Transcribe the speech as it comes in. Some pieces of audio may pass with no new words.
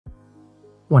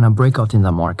When a breakout in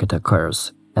the market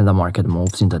occurs and the market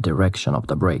moves in the direction of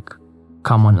the break,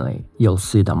 commonly you'll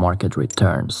see the market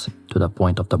returns to the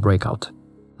point of the breakout,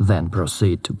 then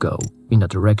proceed to go in the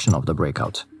direction of the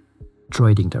breakout.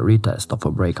 Trading the retest of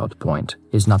a breakout point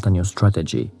is not a new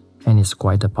strategy and is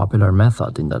quite a popular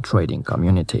method in the trading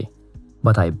community.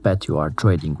 But I bet you are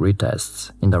trading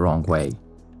retests in the wrong way,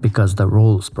 because the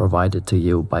rules provided to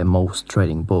you by most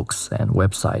trading books and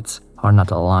websites are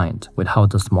not aligned with how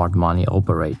the smart money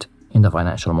operate in the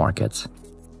financial markets.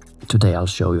 Today I'll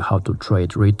show you how to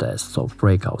trade retests of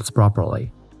breakouts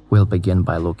properly. We'll begin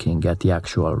by looking at the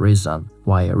actual reason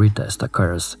why a retest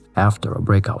occurs after a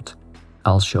breakout.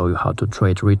 I'll show you how to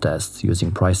trade retests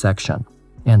using price action,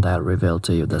 and I'll reveal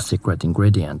to you the secret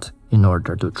ingredient in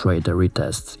order to trade the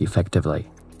retests effectively.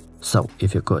 So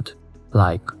if you could,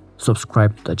 like,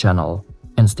 subscribe to the channel,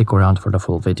 and stick around for the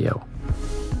full video.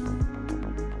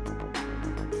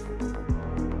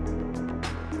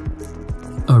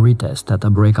 A retest at a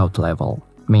breakout level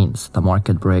means the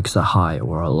market breaks a high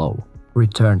or a low,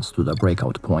 returns to the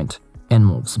breakout point, and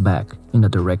moves back in the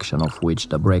direction of which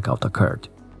the breakout occurred.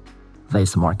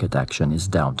 This market action is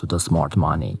down to the smart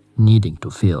money needing to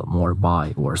fill more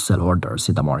buy or sell orders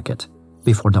in the market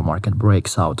before the market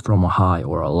breaks out from a high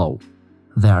or a low.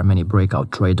 There are many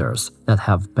breakout traders that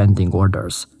have pending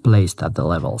orders placed at the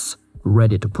levels,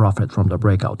 ready to profit from the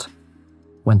breakout.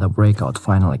 When the breakout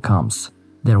finally comes,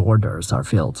 their orders are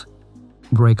filled.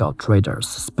 Breakout traders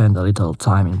spend a little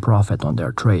time in profit on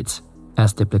their trades,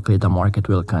 as typically the market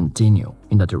will continue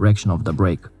in the direction of the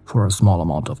break for a small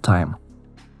amount of time.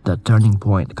 The turning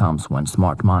point comes when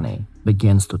smart money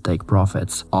begins to take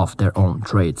profits off their own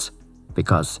trades,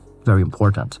 because, very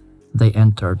important, they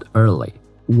entered early,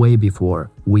 way before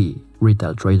we,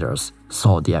 retail traders,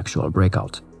 saw the actual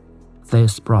breakout.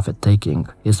 This profit-taking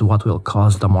is what will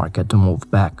cause the market to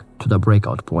move back to the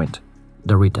breakout point,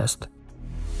 the retest.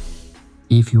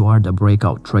 If you are the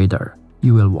breakout trader,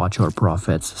 you will watch your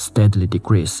profits steadily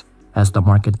decrease as the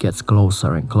market gets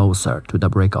closer and closer to the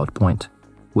breakout point,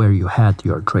 where you had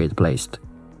your trade placed.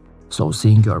 So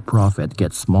seeing your profit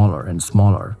get smaller and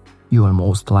smaller, you will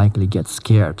most likely get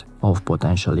scared of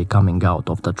potentially coming out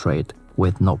of the trade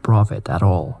with no profit at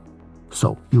all.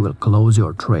 So you will close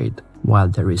your trade while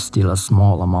there is still a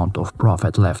small amount of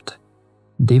profit left.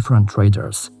 Different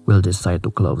traders will decide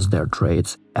to close their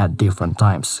trades at different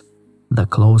times. The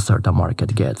closer the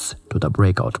market gets to the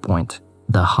breakout point,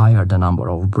 the higher the number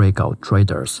of breakout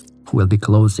traders who will be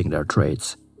closing their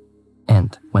trades.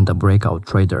 And when the breakout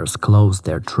traders close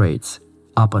their trades,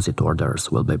 opposite orders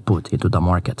will be put into the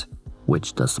market,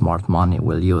 which the smart money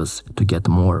will use to get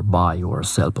more buy or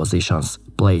sell positions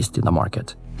placed in the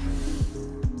market.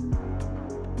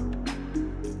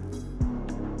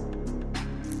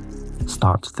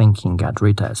 Start thinking at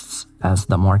retests as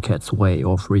the market's way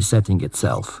of resetting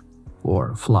itself,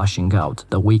 or flushing out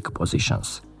the weak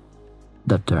positions.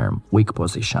 The term weak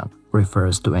position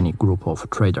refers to any group of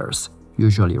traders,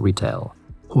 usually retail,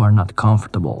 who are not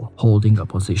comfortable holding a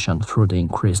position through the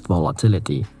increased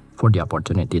volatility for the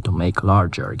opportunity to make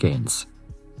larger gains.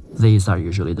 These are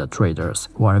usually the traders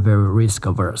who are very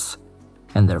risk-averse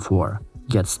and therefore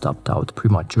get stopped out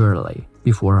prematurely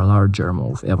before a larger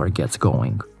move ever gets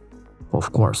going.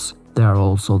 Of course, there are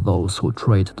also those who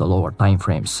trade the lower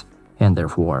timeframes and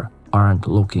therefore aren't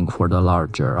looking for the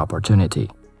larger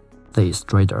opportunity. These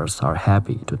traders are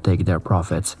happy to take their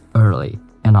profits early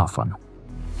and often.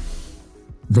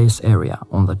 This area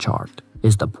on the chart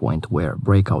is the point where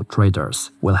breakout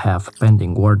traders will have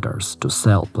pending orders to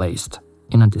sell placed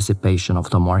in anticipation of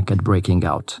the market breaking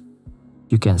out.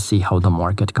 You can see how the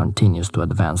market continues to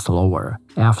advance lower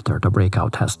after the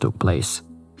breakout has took place.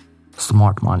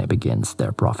 Smart money begins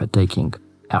their profit-taking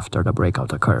after the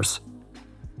breakout occurs,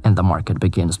 and the market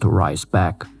begins to rise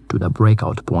back to the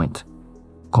breakout point,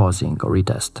 causing a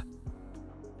retest.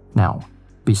 Now,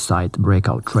 beside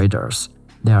breakout traders,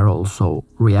 there are also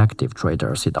reactive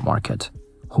traders in the market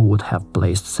who would have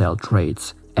placed sell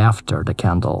trades after the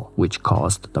candle which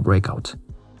caused the breakout.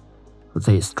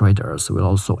 These traders will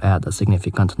also add a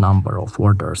significant number of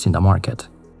orders in the market,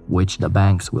 which the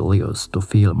banks will use to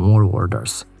fill more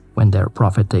orders when their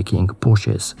profit-taking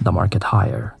pushes the market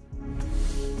higher.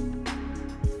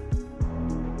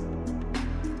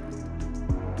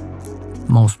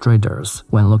 Most traders,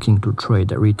 when looking to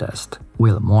trade a retest,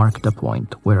 will mark the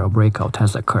point where a breakout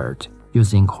has occurred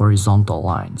using horizontal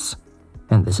lines.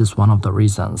 And this is one of the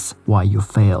reasons why you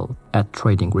fail at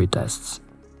trading retests.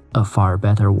 A far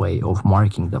better way of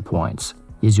marking the points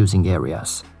is using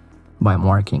areas. By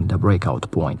marking the breakout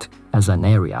point as an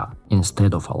area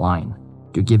instead of a line,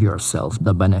 you give yourself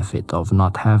the benefit of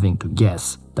not having to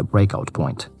guess the breakout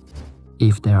point.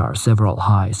 If there are several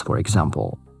highs, for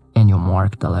example, and you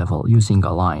mark the level using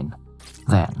a line,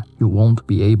 then you won't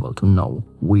be able to know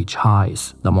which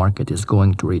highs the market is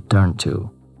going to return to.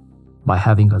 By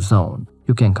having a zone,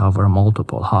 you can cover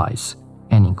multiple highs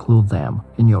and include them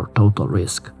in your total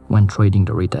risk when trading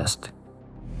the retest.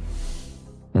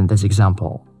 In this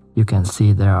example, you can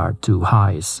see there are two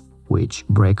highs which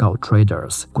breakout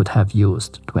traders could have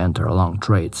used to enter long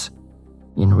trades.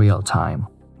 In real time,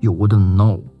 you wouldn't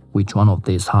know which one of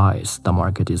these highs the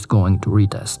market is going to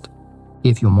retest.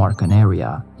 If you mark an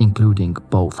area including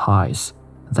both highs,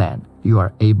 then you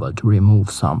are able to remove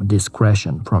some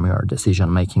discretion from your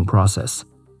decision-making process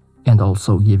and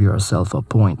also give yourself a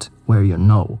point where you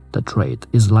know the trade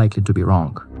is likely to be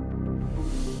wrong.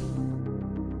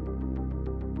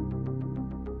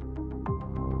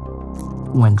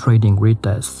 When trading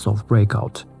retests of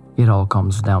breakout, it all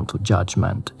comes down to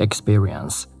judgment,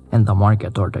 experience, and the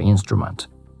market or the instrument,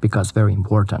 because very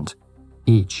important,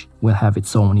 each will have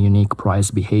its own unique price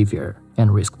behavior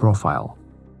and risk profile.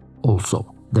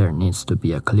 Also, there needs to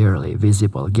be a clearly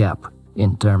visible gap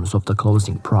in terms of the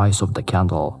closing price of the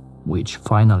candle, which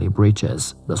finally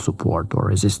breaches the support or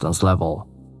resistance level.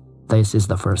 This is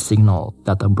the first signal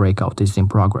that a breakout is in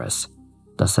progress.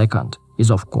 The second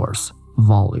is, of course,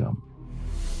 volume.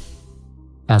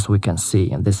 As we can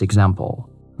see in this example,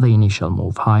 the initial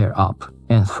move higher up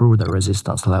and through the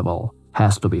resistance level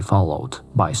has to be followed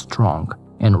by strong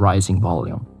and rising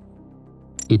volume.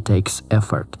 It takes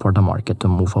effort for the market to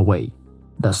move away.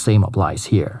 The same applies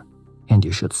here, and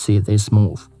you should see this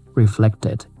move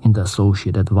reflected in the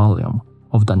associated volume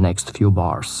of the next few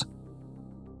bars.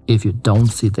 If you don't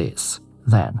see this,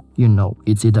 then you know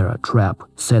it's either a trap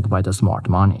set by the smart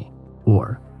money,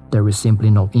 or there is simply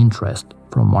no interest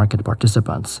from market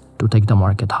participants to take the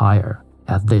market higher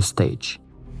at this stage.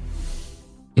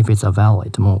 If it's a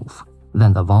valid move,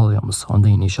 then the volumes on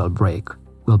the initial break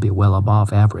will be well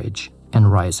above average and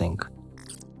rising.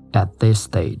 At this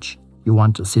stage, you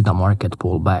want to see the market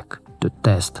pull back to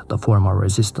test the former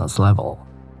resistance level,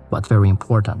 but very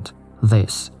important,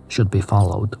 this should be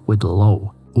followed with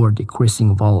low or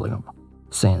decreasing volume,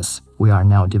 since we are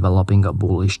now developing a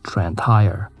bullish trend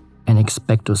higher and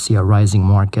expect to see a rising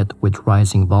market with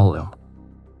rising volume.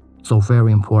 So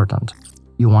very important,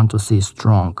 you want to see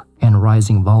strong and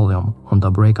rising volume on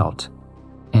the breakout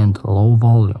and low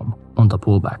volume on the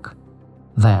pullback.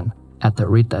 Then, at the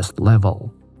retest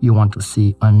level, you want to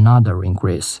see another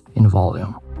increase in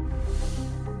volume.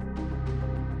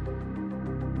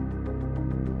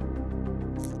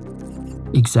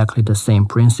 Exactly the same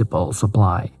principles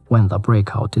apply when the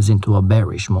breakout is into a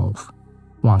bearish move.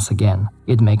 Once again,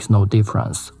 it makes no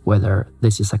difference whether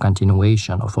this is a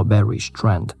continuation of a bearish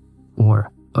trend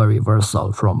or a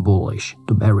reversal from bullish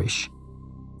to bearish.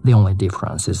 The only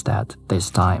difference is that this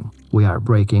time we are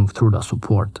breaking through the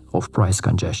support of price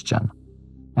congestion.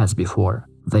 As before,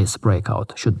 this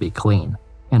breakout should be clean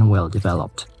and well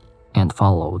developed, and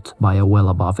followed by a well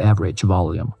above average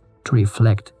volume to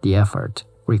reflect the effort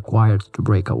required to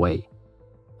break away.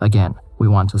 Again, we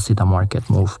want to see the market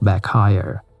move back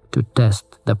higher to test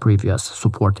the previous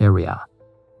support area,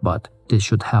 but this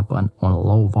should happen on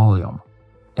low volume,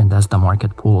 and as the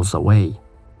market pulls away,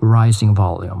 rising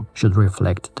volume should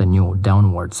reflect the new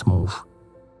downwards move.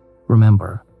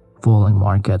 Remember, falling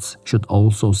markets should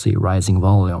also see rising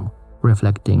volume,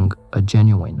 reflecting a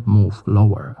genuine move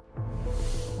lower.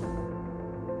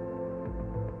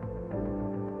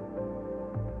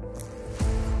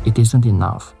 It isn't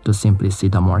enough to simply see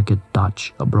the market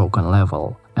touch a broken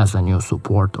level as a new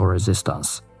support or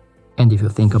resistance. And if you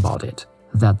think about it,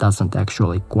 that doesn't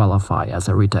actually qualify as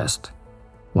a retest.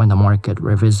 When the market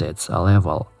revisits a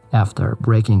level after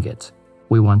breaking it,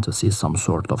 we want to see some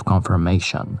sort of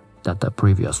confirmation that the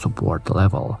previous support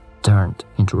level turned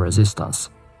into resistance,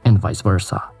 and vice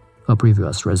versa, a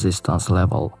previous resistance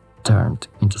level turned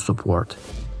into support.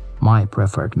 My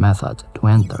preferred method to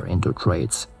enter into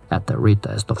trades at the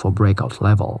retest of a breakout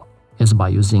level is by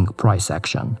using price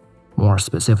action, more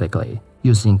specifically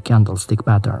using candlestick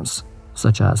patterns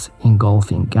such as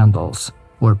engulfing candles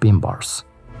or pin bars.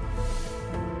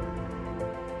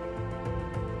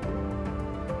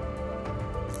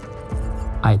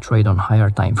 I trade on higher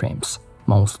timeframes,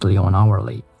 mostly on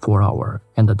hourly, 4-hour,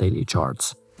 and the daily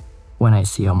charts. When I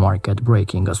see a market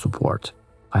breaking a support,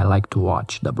 I like to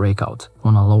watch the breakout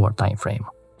on a lower timeframe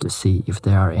to see if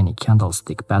there are any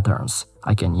candlestick patterns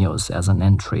I can use as an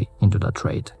entry into the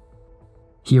trade.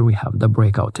 Here we have the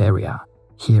breakout area.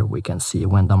 Here we can see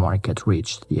when the market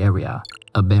reached the area,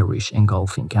 a bearish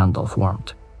engulfing candle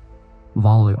formed.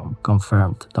 Volume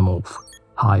confirmed the move,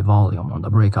 high volume on the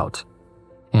breakout,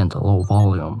 and low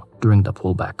volume during the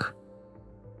pullback.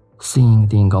 Seeing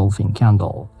the engulfing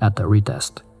candle at the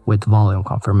retest with volume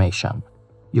confirmation,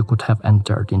 you could have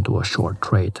entered into a short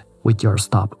trade with your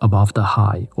stop above the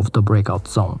high of the breakout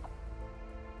zone.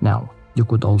 Now, you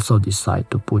could also decide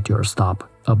to put your stop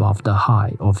above the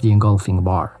high of the engulfing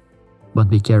bar. But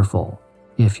be careful,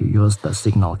 if you use the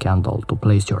signal candle to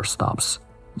place your stops,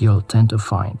 you'll tend to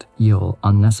find you'll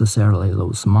unnecessarily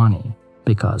lose money,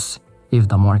 because if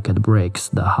the market breaks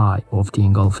the high of the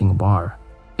engulfing bar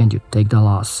and you take the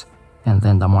loss, and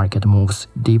then the market moves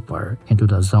deeper into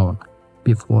the zone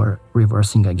before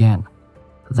reversing again,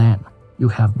 then you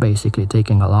have basically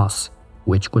taken a loss,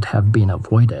 which could have been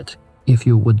avoided if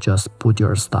you would just put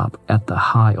your stop at the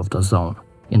high of the zone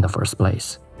in the first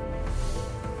place.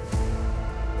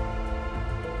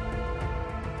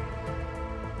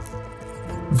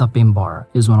 The pin bar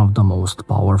is one of the most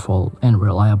powerful and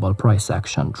reliable price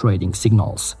action trading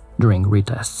signals during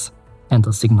retests, and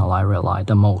the signal I rely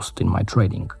the most in my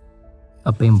trading.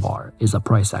 A pin bar is a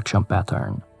price action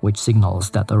pattern which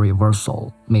signals that a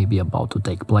reversal may be about to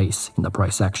take place in the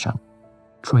price action.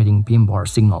 Trading pin bar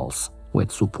signals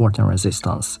with support and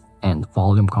resistance and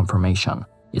volume confirmation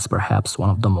is perhaps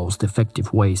one of the most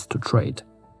effective ways to trade.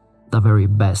 The very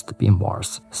best pin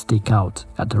bars stick out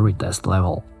at the retest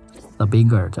level. The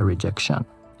bigger the rejection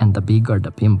and the bigger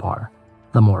the pin bar,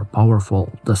 the more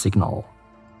powerful the signal.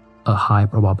 A high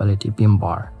probability pin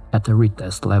bar at the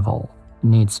retest level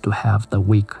needs to have the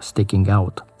wick sticking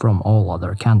out from all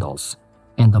other candles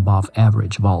and above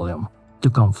average volume to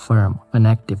confirm an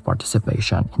active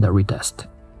participation in the retest.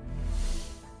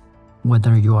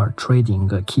 Whether you are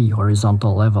trading a key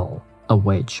horizontal level, a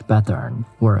wedge pattern,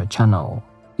 or a channel,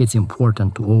 it's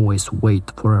important to always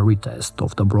wait for a retest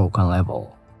of the broken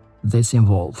level. This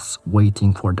involves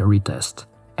waiting for the retest,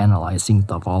 analyzing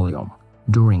the volume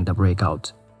during the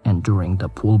breakout and during the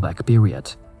pullback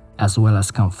period, as well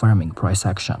as confirming price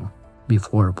action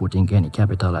before putting any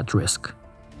capital at risk.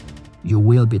 You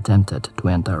will be tempted to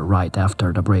enter right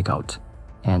after the breakout,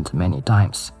 and many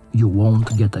times you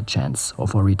won't get a chance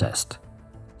of a retest.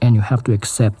 And you have to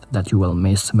accept that you will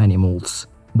miss many moves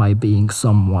by being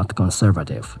somewhat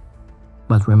conservative.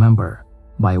 But remember,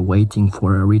 by waiting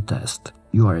for a retest,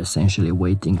 you are essentially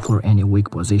waiting for any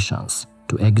weak positions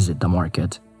to exit the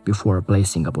market before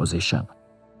placing a position.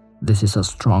 This is a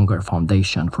stronger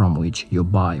foundation from which you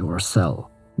buy or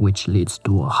sell, which leads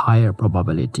to a higher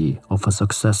probability of a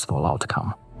successful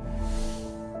outcome.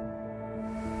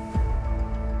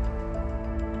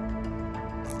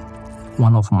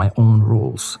 One of my own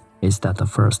rules is that the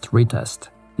first retest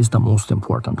is the most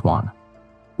important one.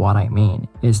 What I mean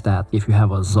is that if you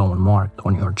have a zone marked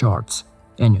on your charts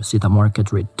and you see the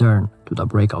market return to the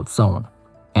breakout zone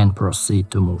and proceed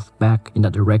to move back in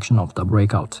the direction of the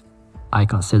breakout, I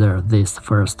consider this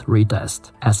first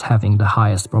retest as having the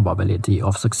highest probability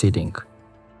of succeeding.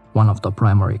 One of the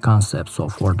primary concepts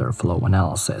of order flow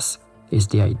analysis is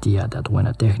the idea that when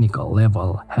a technical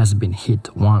level has been hit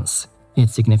once,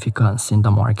 its significance in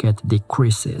the market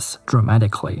decreases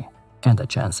dramatically, and the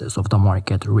chances of the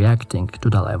market reacting to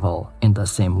the level in the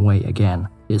same way again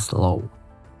is low.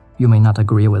 You may not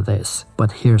agree with this,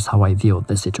 but here's how I view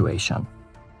the situation.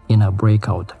 In a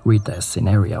breakout retest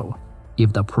scenario,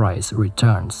 if the price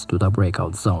returns to the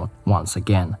breakout zone once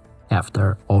again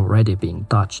after already being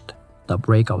touched, the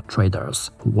breakout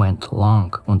traders who went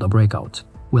long on the breakout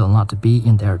will not be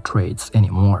in their trades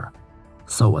anymore.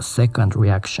 So a second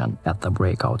reaction at the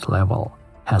breakout level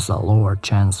has a lower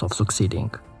chance of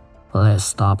succeeding. Less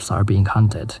stops are being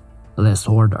hunted, less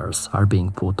orders are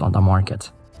being put on the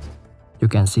market. You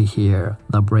can see here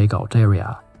the breakout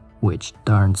area, which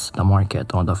turns the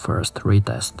market on the first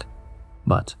retest.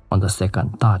 But on the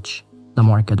second touch, the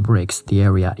market breaks the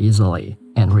area easily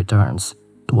and returns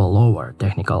to a lower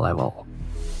technical level.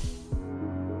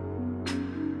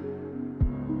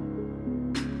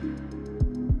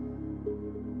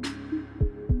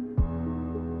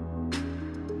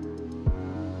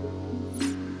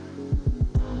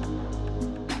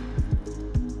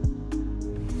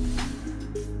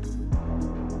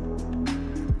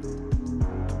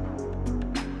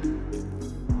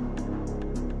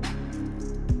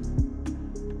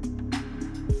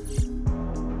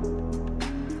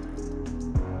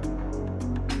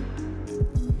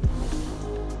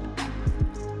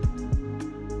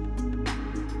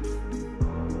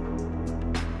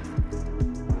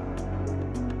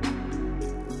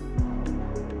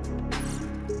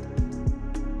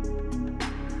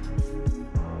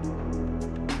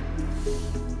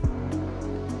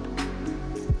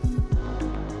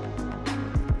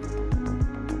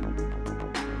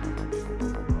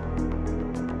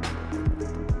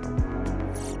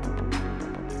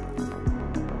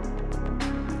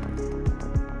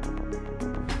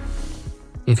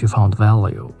 If you found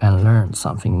value and learned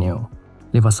something new,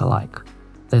 leave us a like.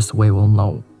 This way we'll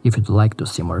know if you'd like to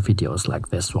see more videos like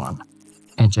this one.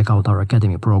 And check out our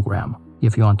Academy program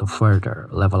if you want to further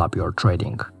level up your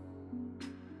trading.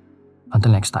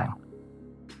 Until next time.